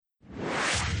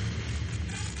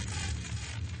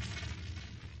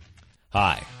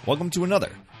Hi, welcome to another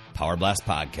Power Blast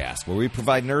podcast, where we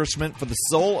provide nourishment for the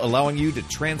soul, allowing you to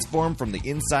transform from the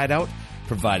inside out,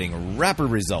 providing rapid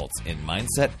results in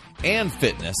mindset and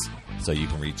fitness so you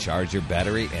can recharge your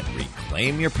battery and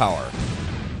reclaim your power.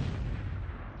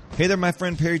 Hey there, my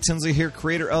friend Perry Tinsley here,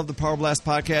 creator of the Power Blast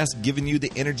podcast, giving you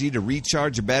the energy to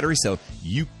recharge your battery so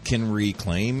you can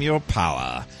reclaim your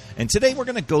power. And today we're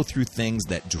going to go through things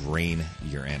that drain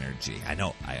your energy. I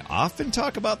know I often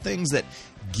talk about things that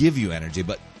give you energy,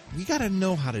 but we got to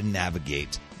know how to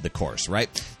navigate the course, right?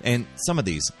 And some of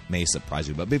these may surprise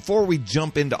you. But before we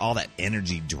jump into all that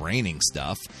energy draining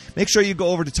stuff, make sure you go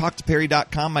over to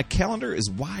talktoperry.com. My calendar is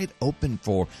wide open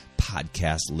for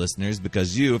podcast listeners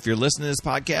because if you're listening to this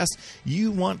podcast,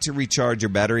 you want to recharge your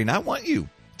battery, and I want you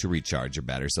to recharge your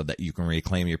battery so that you can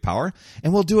reclaim your power.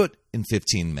 And we'll do it in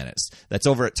 15 minutes. That's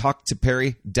over at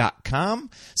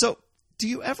talktoperry.com. So, do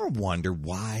you ever wonder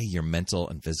why your mental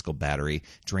and physical battery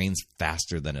drains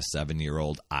faster than a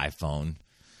 7-year-old iPhone?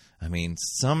 I mean,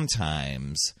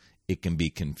 sometimes it can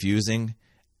be confusing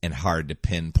and hard to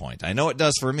pinpoint. I know it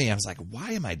does for me. I was like,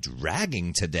 why am I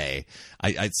dragging today?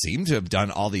 I seem to have done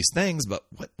all these things, but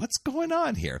what's going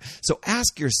on here? So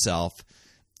ask yourself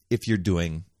if you're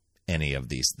doing any of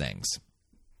these things.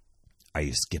 Are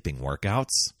you skipping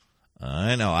workouts?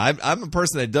 I know. I'm a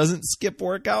person that doesn't skip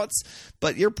workouts,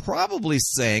 but you're probably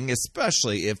saying,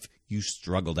 especially if you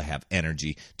struggle to have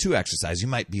energy to exercise, you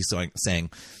might be saying,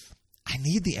 I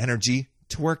need the energy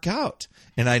to work out.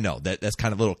 And I know that's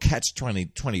kind of a little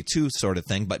catch-22 sort of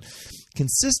thing, but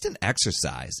consistent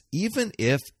exercise, even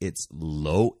if it's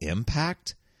low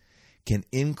impact, can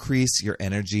increase your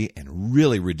energy and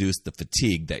really reduce the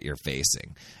fatigue that you're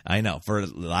facing. I know, for a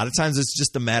lot of times it's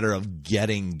just a matter of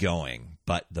getting going,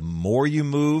 but the more you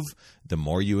move, the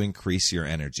more you increase your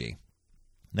energy.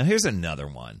 Now here's another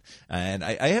one, and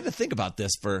I had to think about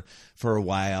this for a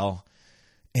while,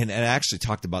 and I actually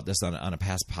talked about this on a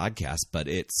past podcast, but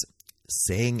it's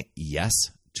saying yes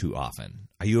too often.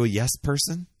 Are you a yes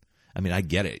person? I mean, I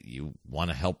get it. You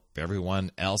want to help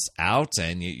everyone else out,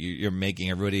 and you're making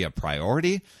everybody a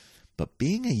priority. But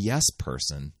being a yes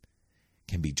person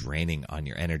can be draining on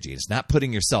your energy. It's not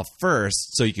putting yourself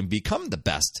first so you can become the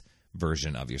best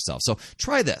version of yourself. So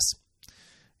try this.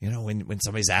 You know, when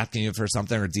somebody's asking you for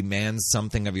something or demands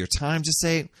something of your time, just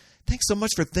say, thanks so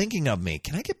much for thinking of me.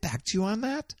 Can I get back to you on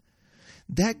that?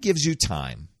 That gives you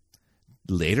time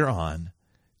later on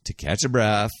to catch a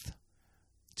breath,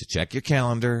 to check your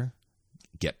calendar,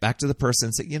 get back to the person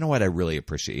and say, you know what, I really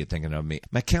appreciate you thinking of me.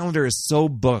 My calendar is so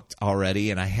booked already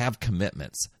and I have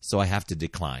commitments, so I have to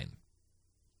decline.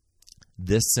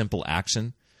 This simple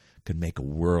action could make a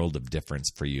world of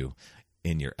difference for you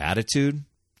in your attitude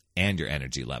and your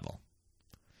energy level.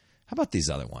 How about these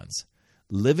other ones?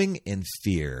 Living in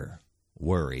fear,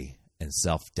 worry, and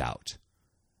self-doubt.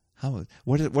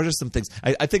 What are some things?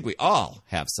 I think we all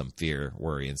have some fear,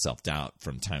 worry, and self-doubt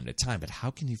from time to time, but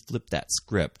how can you flip that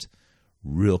script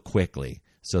real quickly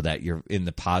so that you're in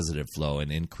the positive flow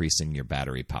and increasing your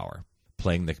battery power?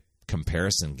 Playing the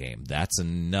comparison game. That's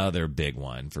another big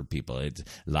one for people. A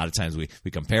lot of times we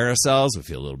compare ourselves, we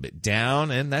feel a little bit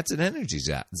down, and that's an energy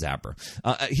zapper.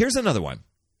 Here's another one.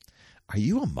 Are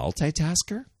you a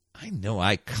multitasker? I know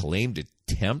I claim to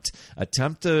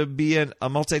attempt to be a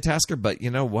multitasker, but you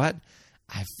know what?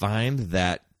 I find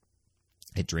that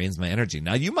it drains my energy.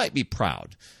 Now, you might be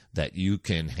proud that you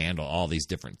can handle all these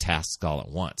different tasks all at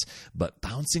once, but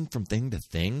bouncing from thing to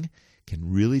thing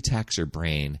can really tax your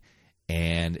brain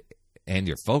and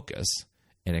your focus,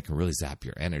 and it can really zap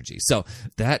your energy. So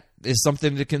that is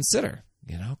something to consider.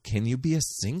 You know, can you be a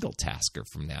single tasker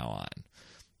from now on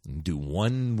and do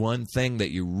one thing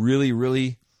that you really,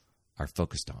 really are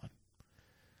focused on?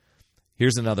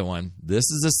 Here's another one. This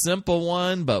is a simple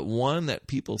one, but one that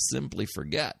people simply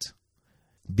forget.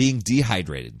 Being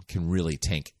dehydrated can really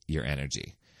tank your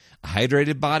energy. A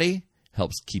hydrated body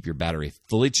helps keep your battery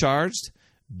fully charged,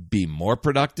 be more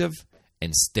productive,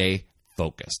 and stay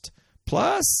focused.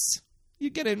 Plus, you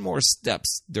get in more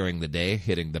steps during the day,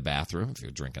 hitting the bathroom if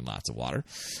you're drinking lots of water.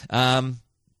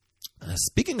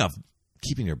 Speaking of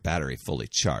keeping your battery fully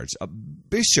charged,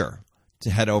 be sure to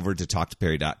head over to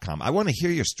talktoperry.com. I want to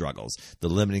hear your struggles, the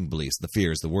limiting beliefs, the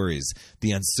fears, the worries,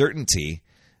 the uncertainty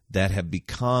that have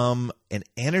become an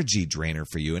energy drainer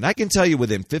for you. And I can tell you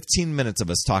within 15 minutes of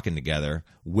us talking together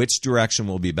which direction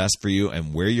will be best for you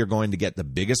and where you're going to get the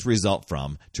biggest result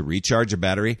from to recharge your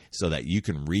battery so that you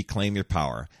can reclaim your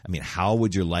power. I mean, how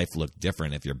would your life look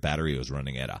different if your battery was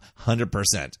running at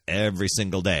 100% every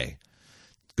single day?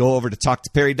 Go over to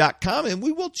talktoperry.com and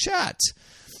we will chat.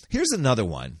 Here's another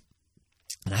one.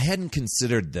 And I hadn't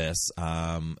considered this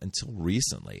until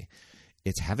recently.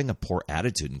 it's having a poor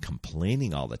attitude and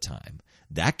complaining all the time.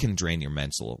 That can drain your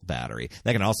mental battery.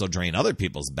 That can also drain other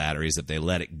people's batteries if they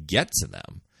let it get to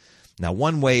them. Now,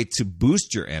 one way to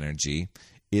boost your energy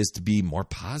is to be more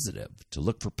positive, to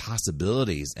look for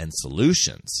possibilities and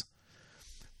solutions.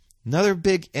 Another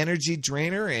big energy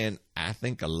drainer, and I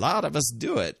think a lot of us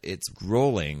do it, it's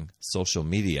scrolling social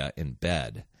media in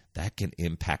bed. That can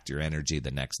impact your energy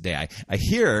the next day. I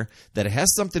hear that it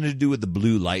has something to do with the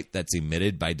blue light that's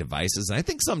emitted by devices. And I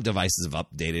think some devices have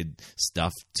updated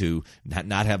stuff to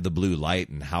not have the blue light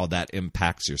and how that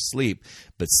impacts your sleep.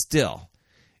 But still,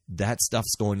 that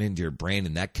stuff's going into your brain,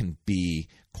 and that can be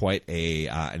quite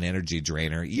an energy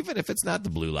drainer, even if it's not the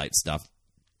blue light stuff,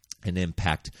 and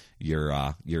impact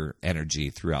your energy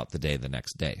throughout the day the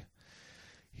next day.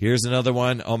 Here's another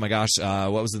one. Oh my gosh,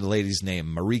 what was the lady's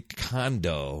name? Marie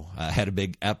Kondo had a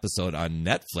big episode on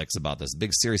Netflix about this,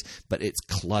 big series, but it's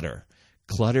clutter.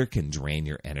 Clutter can drain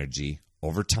your energy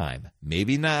over time.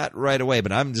 Maybe not right away,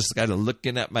 but I'm just kind of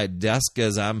looking at my desk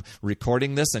as I'm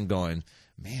recording this and going,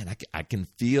 man, I can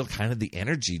feel kind of the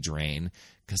energy drain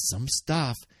because some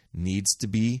stuff needs to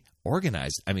be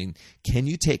organized. I mean, can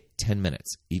you take 10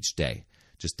 minutes each day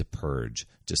just to purge,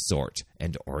 to sort,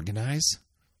 and to organize?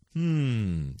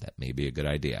 That may be a good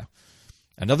idea.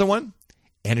 Another one,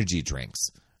 energy drinks.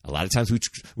 A lot of times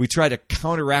we try to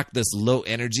counteract this low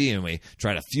energy and we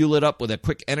try to fuel it up with a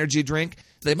quick energy drink.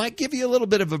 They might give you a little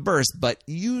bit of a burst, but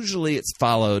usually it's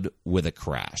followed with a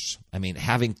crash. I mean,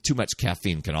 having too much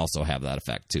caffeine can also have that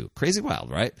effect too. Crazy wild,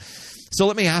 right? So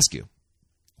let me ask you,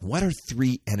 what are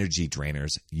 3 energy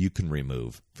drainers you can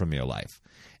remove from your life?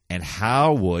 And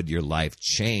how would your life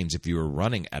change if you were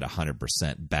running at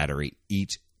 100% battery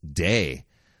each day?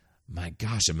 My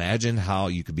gosh, imagine how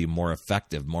you could be more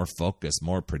effective, more focused,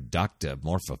 more productive,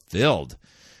 more fulfilled.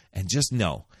 And just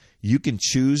know, you can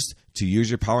choose to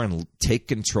use your power and take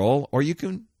control, or you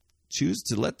can choose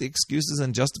to let the excuses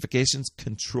and justifications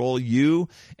control you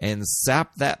and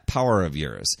sap that power of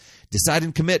yours. Decide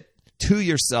and commit to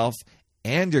yourself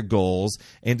and your goals,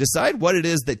 and decide what it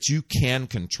is that you can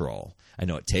control. I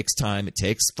know it takes time, it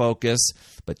takes focus,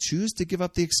 but choose to give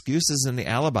up the excuses and the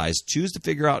alibis. Choose to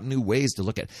figure out new ways to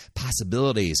look at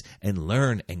possibilities and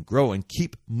learn and grow and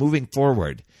keep moving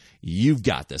forward. You've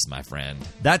got this, my friend.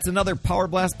 That's another Power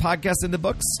Blast podcast in the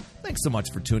books. Thanks so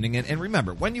much for tuning in. And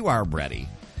remember, when you are ready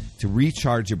to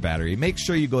recharge your battery, make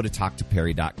sure you go to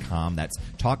talktoperry.com. That's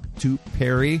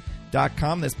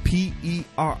talktoperry.com. That's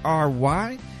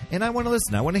Perry. And I want to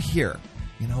listen. I want to hear,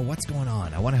 what's going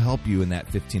on. I want to help you in that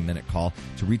 15-minute call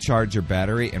to recharge your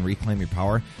battery and reclaim your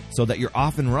power so that you're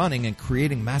off and running and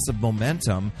creating massive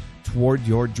momentum toward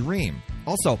your dream.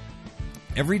 Also,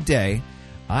 every day,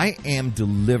 I am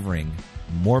delivering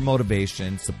more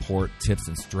motivation, support, tips,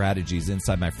 and strategies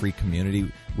inside my free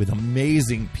community with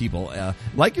amazing people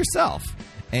like yourself.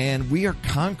 And we are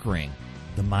conquering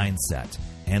the mindset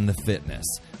and the fitness.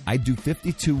 I do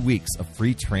 52 weeks of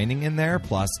free training in there,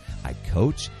 plus I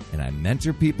coach and I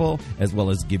mentor people, as well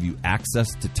as give you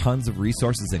access to tons of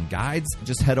resources and guides.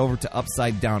 Just head over to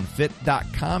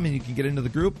UpsideDownFit.com and you can get into the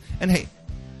group. And hey,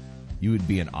 you would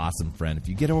be an awesome friend if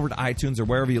you get over to iTunes or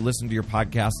wherever you listen to your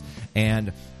podcast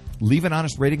and leave an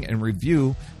honest rating and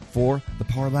review for the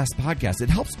Power Blast podcast. It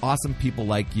helps awesome people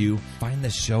like you find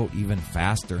this show even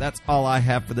faster. That's all I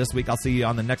have for this week. I'll see you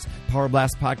on the next Power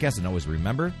Blast podcast. And always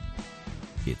remember,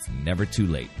 it's never too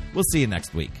late. We'll see you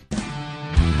next week.